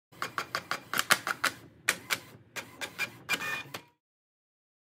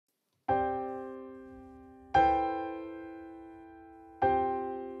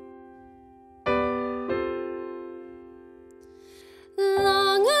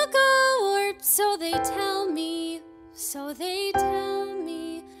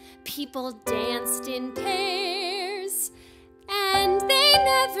people danced in pairs, and they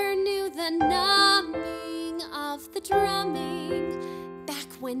never knew the numbing of the drumming, back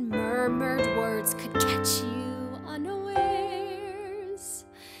when murmured words could catch you unawares.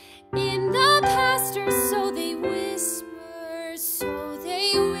 In the past, or so they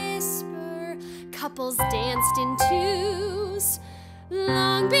whisper, couples danced in twos.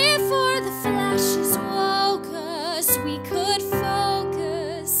 Long before the flashes woke us, we could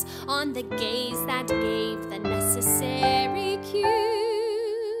focus on the gaze that gave the necessary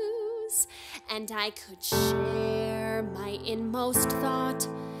cues. And I could share my inmost thought,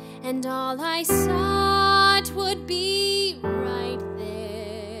 and all I sought would be right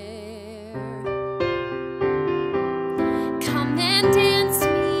there. Come and dance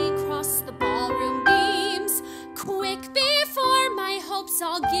me across the ballroom beams, quick before my hopes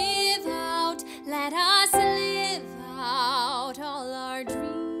all give out. Let us live out all our dreams.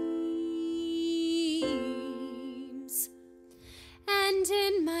 And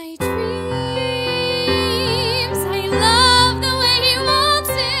in my dreams, I love the way he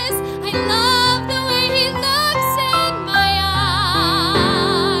waltzes, I love the way he looks in my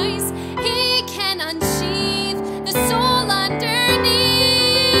eyes. He can unsheathe the soul underneath.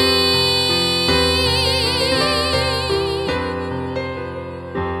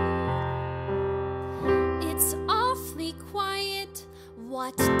 It's awfully quiet.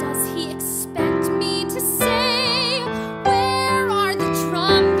 What does he expect me to say? Where are the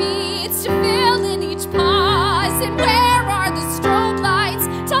drum beats to fill in each pause? And where are the strobe lights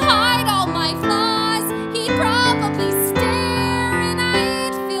to hide all my flaws? He'd probably stare and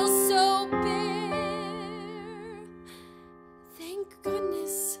I'd feel so bare. Thank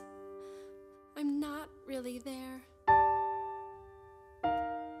goodness I'm not really there.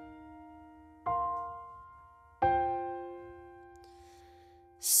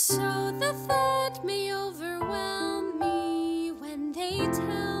 So the thought may overwhelm me when they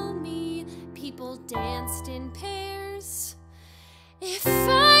tell me people danced in pairs. If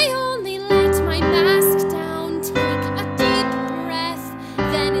I only let my mask down, take a deep breath,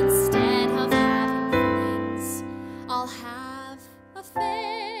 then instead of having flings, I'll have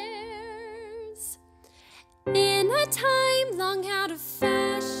affairs. In a time long out of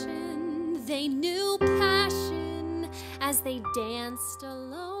fashion, they knew passion as they danced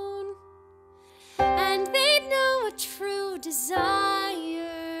alone, and they'd know a true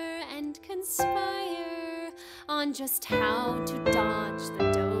desire and conspire on just how to dodge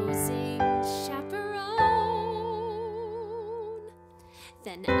the dozing chaperone.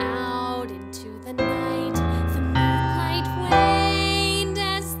 Then out into the night, the moonlight waned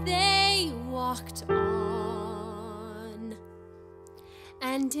as they walked on,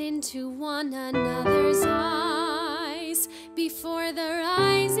 and into one another's eyes before the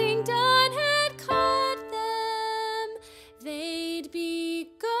rising dawn